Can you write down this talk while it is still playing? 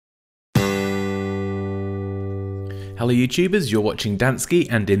Hello YouTubers, you're watching Dansky,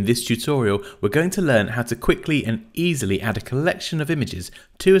 and in this tutorial we're going to learn how to quickly and easily add a collection of images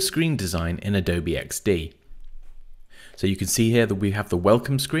to a screen design in Adobe XD. So you can see here that we have the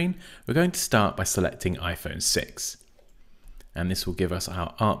welcome screen. We're going to start by selecting iPhone 6. And this will give us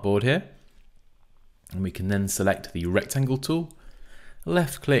our artboard here. And we can then select the rectangle tool,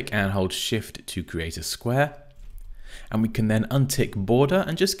 left click and hold shift to create a square. And we can then untick border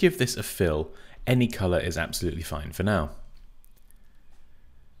and just give this a fill. Any color is absolutely fine for now.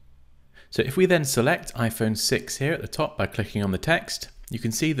 So if we then select iPhone 6 here at the top by clicking on the text, you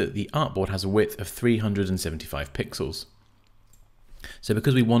can see that the artboard has a width of 375 pixels. So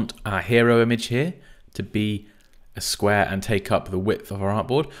because we want our hero image here to be a square and take up the width of our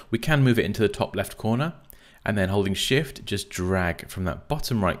artboard, we can move it into the top left corner and then holding shift, just drag from that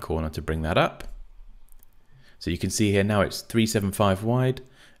bottom right corner to bring that up. So you can see here now it's 375 wide,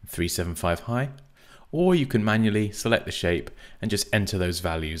 375 high, or you can manually select the shape and just enter those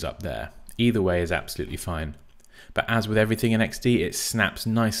values up there. Either way is absolutely fine. But as with everything in XD, it snaps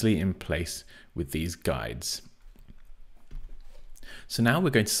nicely in place with these guides. So now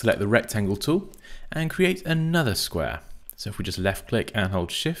we're going to select the rectangle tool and create another square. So if we just left click and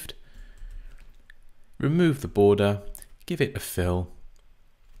hold shift, remove the border, give it a fill.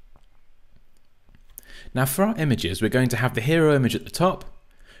 Now for our images, we're going to have the hero image at the top,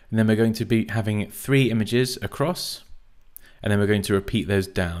 and then we're going to be having 3 images across, and then we're going to repeat those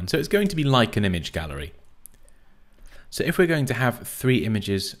down. So it's going to be like an image gallery. So if we're going to have 3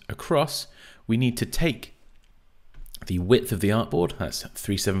 images across, we need to take the width of the artboard, that's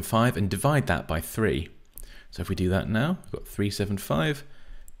 375, and divide that by 3. So if we do that now, we've got 375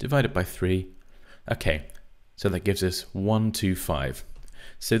 divided by 3. Okay, so that gives us 125.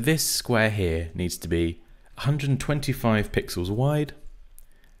 So this square here needs to be 125 pixels wide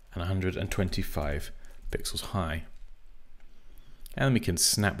and 125 pixels high. And we can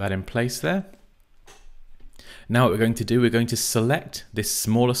snap that in place there. Now what we're going to do, we're going to select this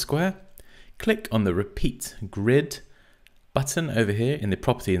smaller square, click on the repeat grid button over here in the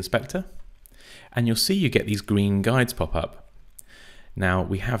property inspector, and you'll see you get these green guides pop up. Now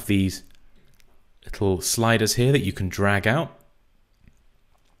we have these little sliders here that you can drag out.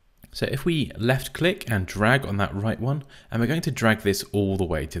 So if we left click and drag on that right one, and we're going to drag this all the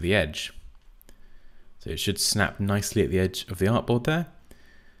way to the edge. So it should snap nicely at the edge of the artboard there.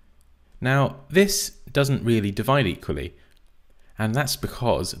 Now this doesn't really divide equally, and that's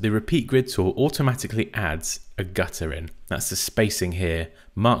because the repeat grid tool automatically adds a gutter in. That's the spacing here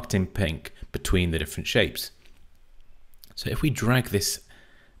marked in pink between the different shapes. So if we drag this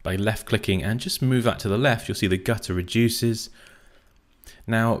by left clicking and just move that to the left, you'll see the gutter reduces.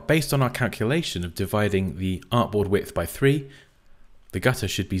 Now, based on our calculation of dividing the artboard width by 3, the gutter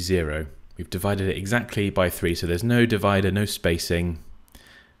should be 0. We've divided it exactly by 3, so there's no divider, no spacing.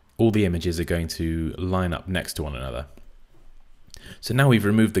 All the images are going to line up next to one another. So now we've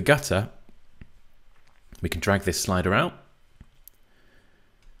removed the gutter, we can drag this slider out.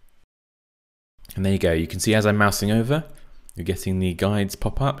 And there you go. You can see as I'm mousing over, you're getting the guides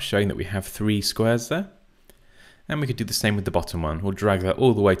pop up showing that we have 3 squares there. And we could do the same with the bottom one. We'll drag that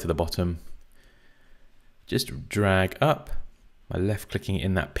all the way to the bottom. Just drag up by left clicking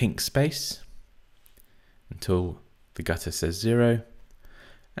in that pink space until the gutter says 0,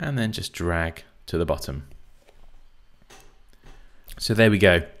 and then just drag to the bottom. So there we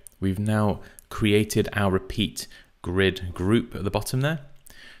go. We've now created our repeat grid group at the bottom there.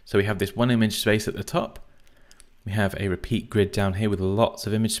 So we have this one image space at the top. We have a repeat grid down here with lots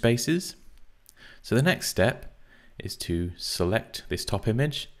of image spaces. So the next step is to select this top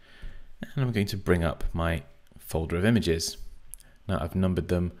image, and I'm going to bring up my folder of images. Now I've numbered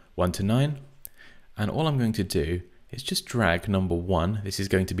them 1 to 9, and all I'm going to do is just drag number 1, this is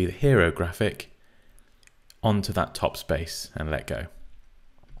going to be the hero graphic, onto that top space and let go.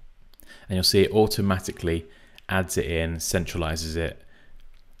 And you'll see it automatically adds it in, centralizes it,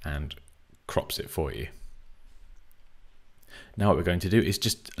 and crops it for you. Now what we're going to do is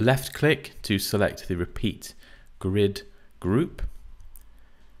just left click to select the repeat grid group,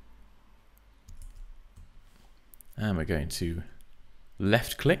 and we're going to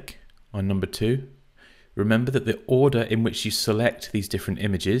left click on number 2. Remember that the order in which you select these different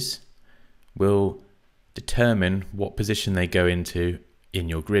images will determine what position they go into in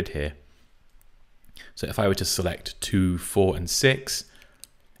your grid here. So if I were to select 2, 4 and 6,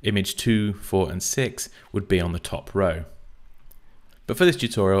 image 2, 4 and 6 would be on the top row. But for this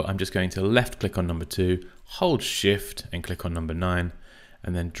tutorial, I'm just going to left click on number 2, hold shift and click on number 9,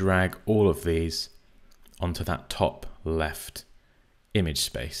 and then drag all of these onto that top left image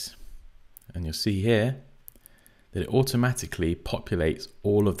space. And you'll see here that it automatically populates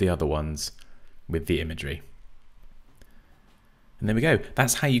all of the other ones with the imagery. And there we go.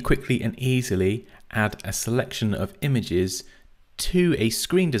 That's how you quickly and easily add a selection of images to a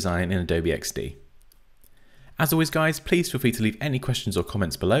screen design in Adobe XD. As always guys, please feel free to leave any questions or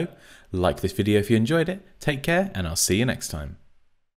comments below. Like this video if you enjoyed it. Take care and I'll see you next time.